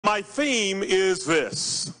My theme is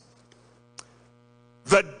this: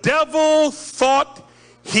 the devil thought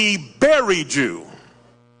he buried you,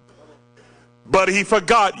 but he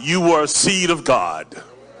forgot you were a seed of God.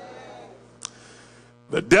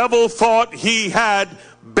 The devil thought he had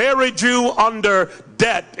buried you under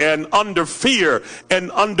debt and under fear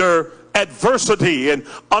and under adversity and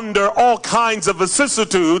under all kinds of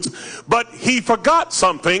vicissitudes, but he forgot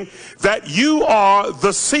something, that you are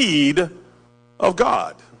the seed of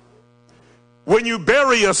God. When you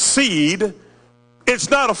bury a seed,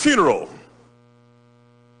 it's not a funeral.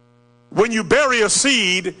 When you bury a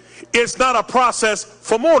seed, it's not a process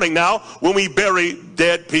for mourning. Now, when we bury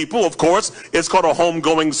dead people, of course, it's called a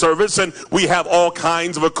homegoing service, and we have all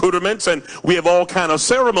kinds of accoutrements, and we have all kinds of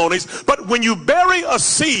ceremonies. But when you bury a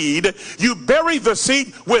seed, you bury the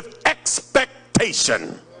seed with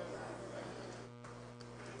expectation.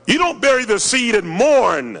 You don't bury the seed and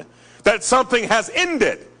mourn that something has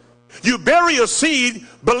ended. You bury a seed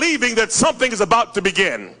believing that something is about to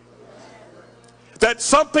begin. That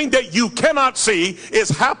something that you cannot see is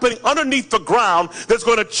happening underneath the ground that's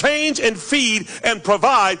going to change and feed and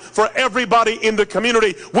provide for everybody in the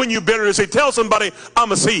community. When you bury a seed, tell somebody,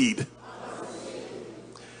 I'm a seed.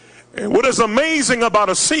 And what is amazing about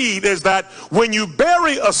a seed is that when you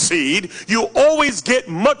bury a seed, you always get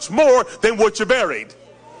much more than what you buried.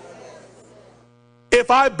 If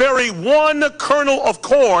I bury one kernel of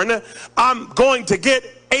corn, I'm going to get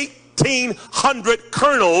 1,800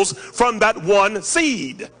 kernels from that one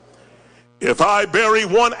seed. If I bury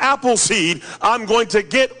one apple seed, I'm going to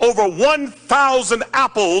get over 1,000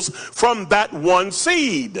 apples from that one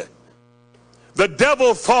seed. The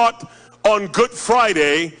devil thought on Good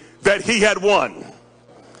Friday that he had won.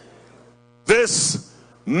 This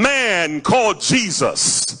man called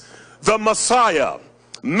Jesus, the Messiah,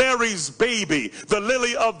 Mary's baby, the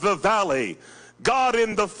lily of the valley, God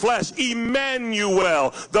in the flesh,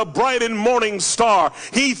 Emmanuel, the bright and morning star.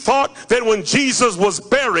 He thought that when Jesus was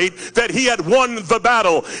buried that he had won the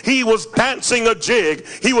battle. He was dancing a jig.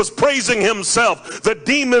 He was praising himself. The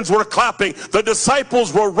demons were clapping. The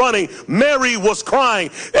disciples were running. Mary was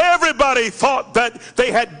crying. Everybody thought that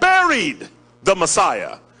they had buried the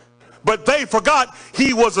Messiah. But they forgot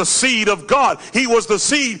he was a seed of God. He was the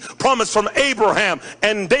seed promised from Abraham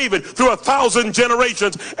and David through 1,000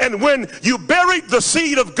 generations. And when you buried the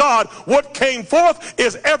seed of God, what came forth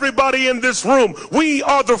is everybody in this room. We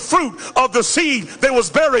are the fruit of the seed that was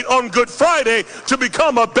buried on Good Friday to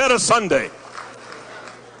become a better Sunday.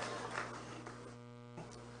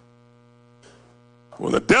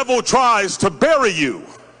 When the devil tries to bury you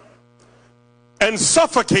and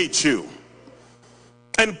suffocate you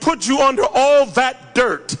and put you under all that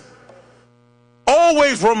dirt,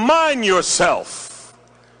 always remind yourself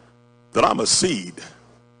that I'm a seed.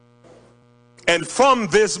 And from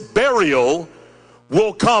this burial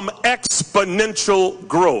will come exponential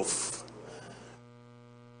growth.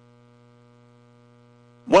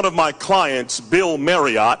 One of my clients, Bill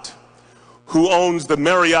Marriott, who owns the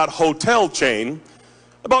Marriott hotel chain,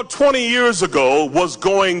 about 20 years ago was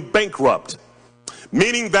going bankrupt.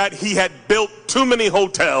 Meaning that he had built too many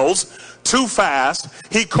hotels too fast.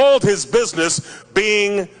 He called his business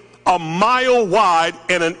being a mile wide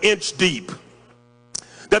and an inch deep.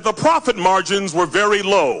 That the profit margins were very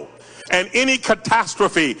low, and any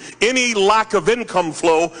catastrophe, any lack of income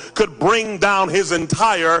flow could bring down his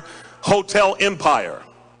entire hotel empire.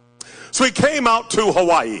 So he came out to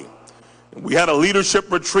Hawaii. We had a leadership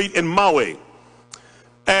retreat in Maui.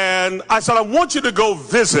 And I said, I want you to go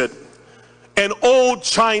visit an old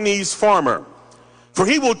Chinese farmer, for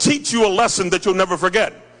he will teach you a lesson that you'll never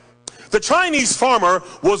forget. The Chinese farmer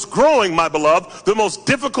was growing, my beloved, the most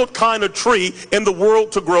difficult kind of tree in the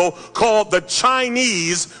world to grow, called the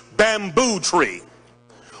Chinese bamboo tree.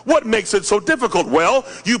 What makes it so difficult? Well,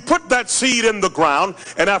 you put that seed in the ground,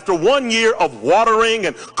 and after 1 year of watering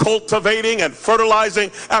and cultivating and fertilizing,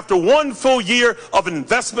 after 1 full year of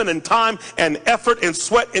investment and time and effort and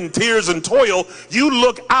sweat and tears and toil, you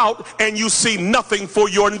look out and you see nothing for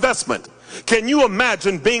your investment. Can you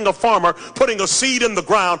imagine being a farmer, putting a seed in the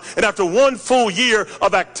ground, and after 1 full year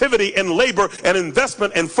of activity and labor and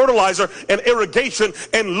investment and fertilizer and irrigation,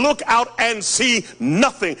 and look out and see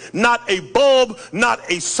nothing? Not a bulb, not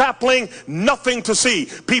a sapling, nothing to see.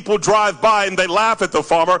 People drive by and they laugh at the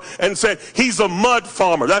farmer and say, he's a mud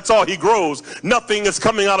farmer. That's all he grows. Nothing is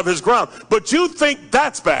coming out of his ground. But you think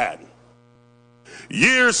that's bad.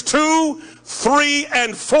 Years 2, 3,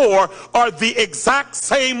 and 4 are the exact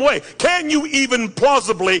same way. Can you even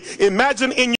plausibly imagine in